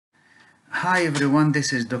Hi everyone,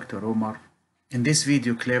 this is Dr. Omar. In this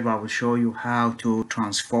video clip, I will show you how to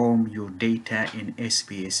transform your data in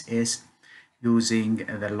SPSS using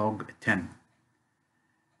the LOG10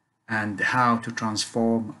 and how to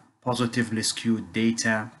transform positively skewed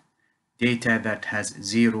data that has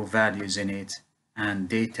zero values in it, and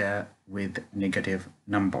data with negative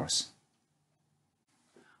numbers.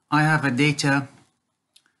 I have a data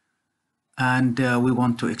and we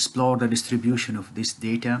want to explore the distribution of this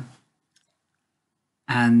data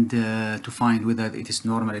and to find whether it is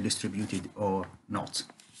normally distributed or not.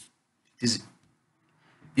 It is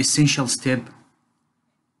essential step,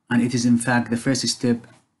 and it is in fact the first step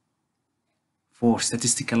for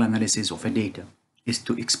statistical analysis of a data, is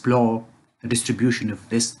to explore the distribution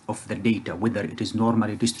of the data, whether it is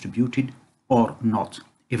normally distributed or not.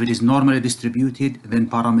 If it is normally distributed, then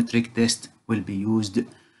parametric test will be used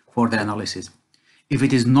for the analysis. If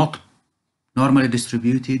it is not normally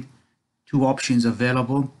distributed, two options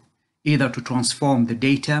available: either to transform the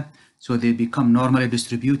data so they become normally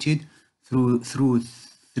distributed through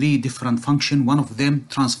three different functions. One of them,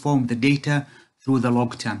 transform the data through the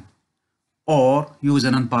log10, or use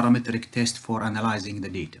an unparametric test for analyzing the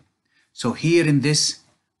data. So here in this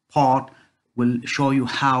part, we'll show you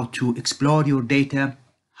how to explore your data,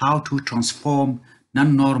 how to transform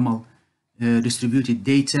non-normal distributed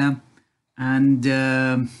data, and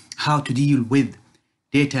how to deal with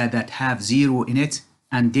data that have zero in it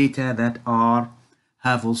and data that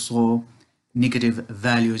have also negative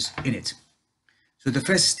values in it. So the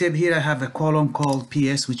first step here, I have a column called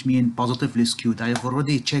PS, which means positively skewed. I have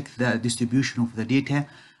already checked the distribution of the data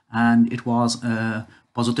and it was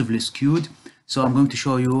positively skewed. So I'm going to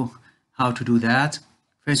show you how to do that.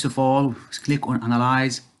 First of all, click on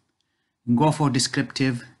Analyze, go for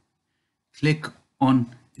Descriptive, click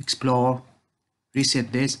on Explore,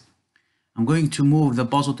 reset this. I'm going to move the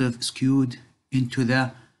positive skewed into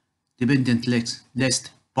the dependent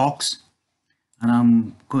list box, and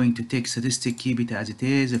I'm going to take statistic, keep it as it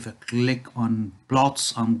is. If I click on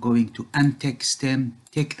plots, I'm going to untick stem,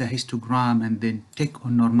 tick the histogram, and then tick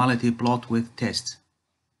on normality plot with test.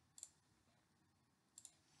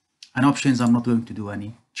 And options, I'm not going to do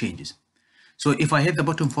any changes. So if I hit the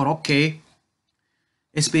button for OK,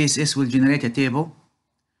 SPSS will generate a table,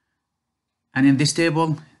 and in this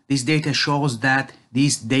table, this data shows that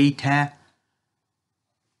these data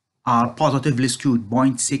are positively skewed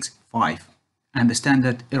 0.65, and the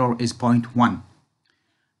standard error is 0.1.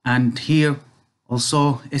 And here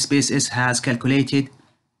also SPSS has calculated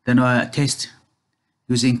the test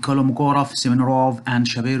using Kolmogorov, Semenarov, and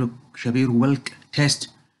Shabir-Wilk test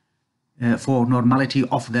for normality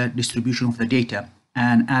of the distribution of the data.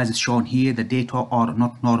 And as is shown here, the data are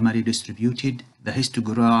not normally distributed. The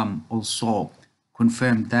histogram also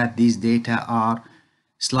confirmed that these data are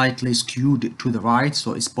slightly skewed to the right,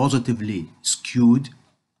 so it's positively skewed.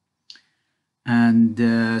 And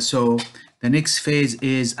so the next phase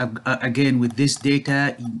is, again, with this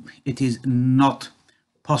data, it is not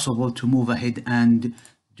possible to move ahead and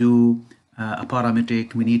do a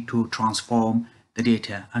parametric. We need to transform the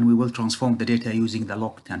data, and we will transform the data using the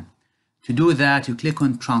log10. To do that, you click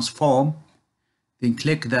on Transform, then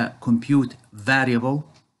click the Compute Variable,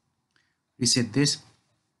 reset this.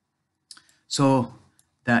 So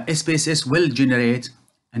the SPSS will generate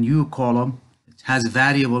a new column. It has a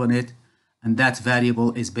variable in it, and that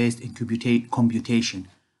variable is based in computation.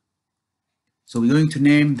 So we're going to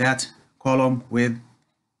name that column with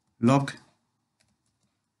log10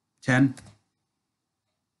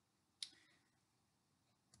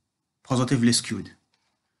 positively skewed.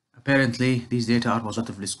 Apparently, these data are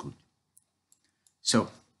positively skewed. So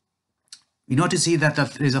we notice here that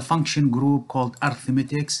there is a function group called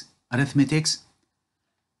arithmetics.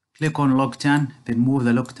 Click on log10, then move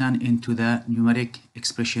the log10 into the numeric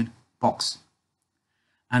expression box.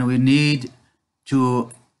 And we need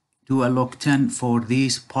to do a log10 for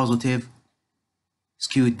these positive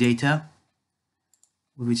skewed data,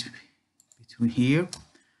 which between here.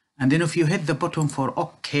 And then if you hit the button for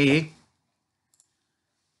OK,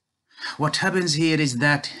 what happens here is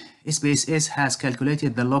that SPSS has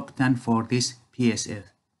calculated the log10 for this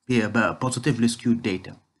positively skewed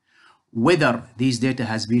data. Whether these data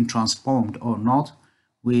has been transformed or not,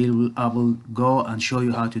 I will go and show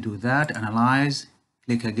you how to do that. Analyze,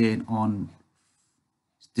 click again on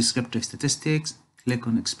Descriptive Statistics, click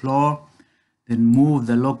on Explore, then move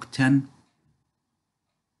the log10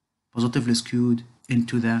 positively skewed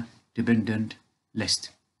into the dependent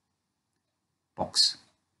list box.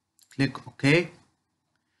 Click OK.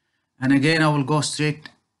 And again, I will go straight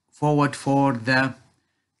forward for the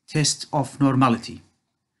test of normality.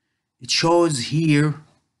 It shows here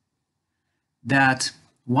that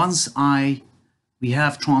once we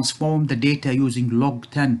have transformed the data using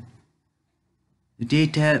log10, the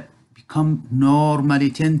data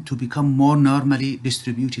tend to become more normally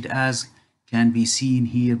distributed, as can be seen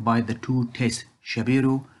here by the two tests,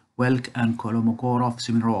 Shapiro, Welk, and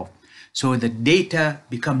Kolmogorov-Smirnov. So the data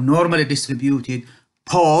become normally distributed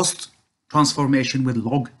post transformation with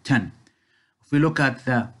log10. If we look at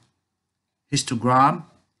the histogram,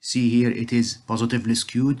 see here it is positively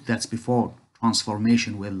skewed. That's before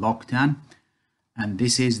transformation with log10, and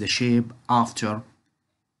this is the shape after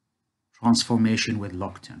transformation with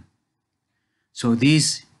log10. So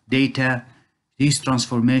these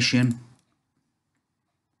transformation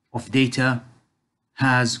of data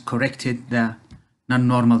has corrected the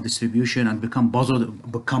non-normal distribution and become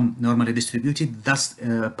normally distributed. Thus,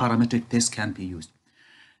 parametric test can be used.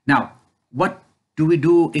 Now, what do we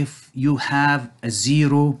do if you have a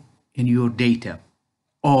 0 in your data,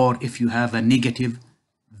 or if you have a negative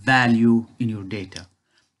value in your data?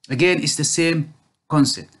 Again, it's the same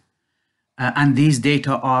concept. And these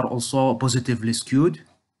data are also positively skewed.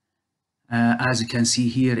 As you can see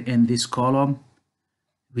here in this column,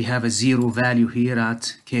 we have a 0 value here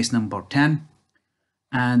at case number 10.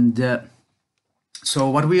 And so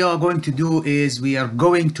what we are going to do is we are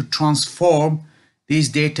going to transform these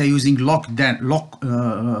data using log10.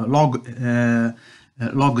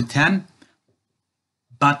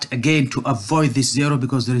 But again, to avoid this 0,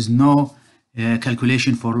 because there is no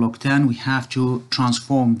calculation for log10, we have to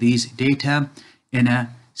transform these data in a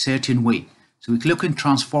certain way. So we click on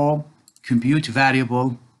transform, compute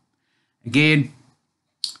variable. Again,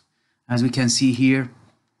 as we can see here,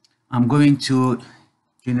 I'm going to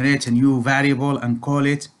generate a new variable and call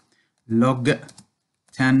it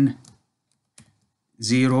log10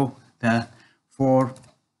 0 for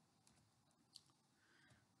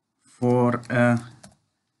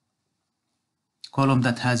column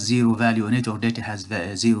that has 0 value in it, or data has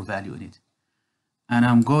 0 value in it. And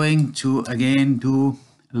I'm going to again do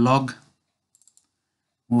log,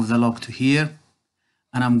 move the log to here,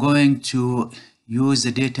 and I'm going to use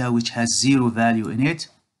the data which has 0 value in it.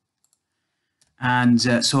 And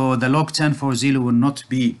so the log10 for 0 will not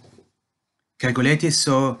be calculated,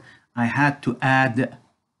 so I had to add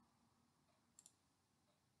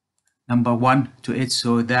number 1 to it,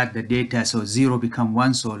 so that the data, so 0 become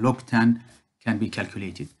 1, so log10 can be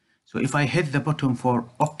calculated. So if I hit the button for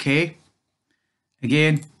OK,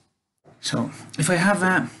 again, so if I have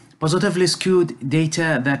a positively skewed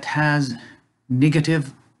data that has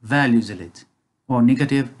negative values in it, or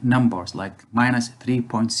negative numbers like minus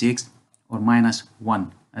 3.6 or minus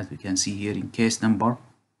 1, as we can see here in case number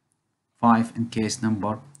 5 and case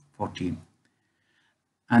number 14.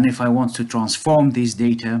 And if I want to transform this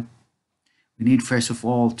data, we need first of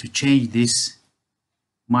all to change this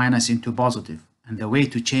minus into positive. And the way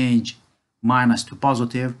to change minus to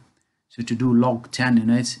positive, so to do log10 in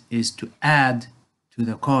it, is to add to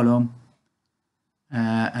the column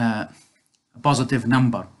a positive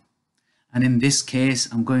number. And in this case,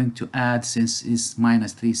 I'm going to add, since it's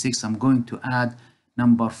minus 3.6, I'm going to add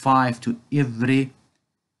number 5 to every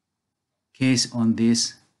case on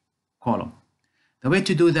this column. The way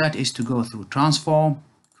to do that is to go through transform,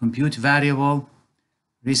 compute variable,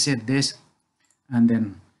 reset this, and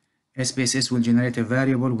then SPSS will generate a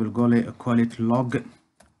variable. We'll call it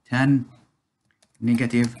log10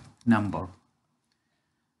 negative number.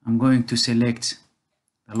 I'm going to select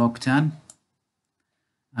the log10,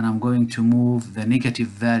 and I'm going to move the negative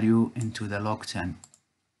value into the log10.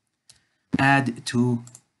 Add to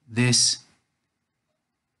this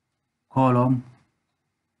column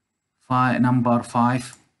number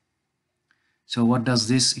 5. So what does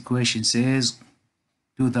this equation says?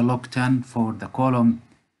 Do the log10 for the column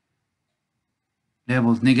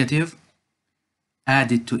labeled negative,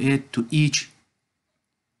 add it to each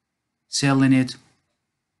cell in it,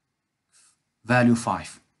 value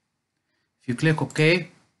 5. If you click OK,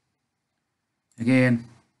 again,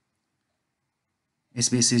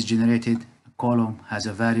 SPSS generated a column, has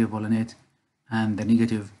a variable in it, and the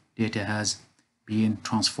negative data has been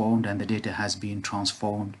transformed, and the data has been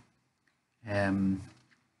transformed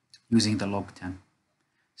using the log10.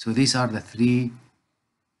 So these are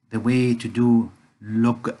the way to do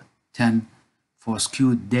log10 for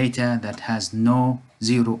skewed data that has no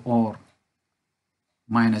 0 or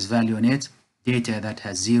minus value in it, data that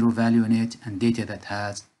has 0 value in it, and data that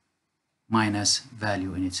has minus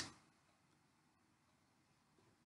value in it.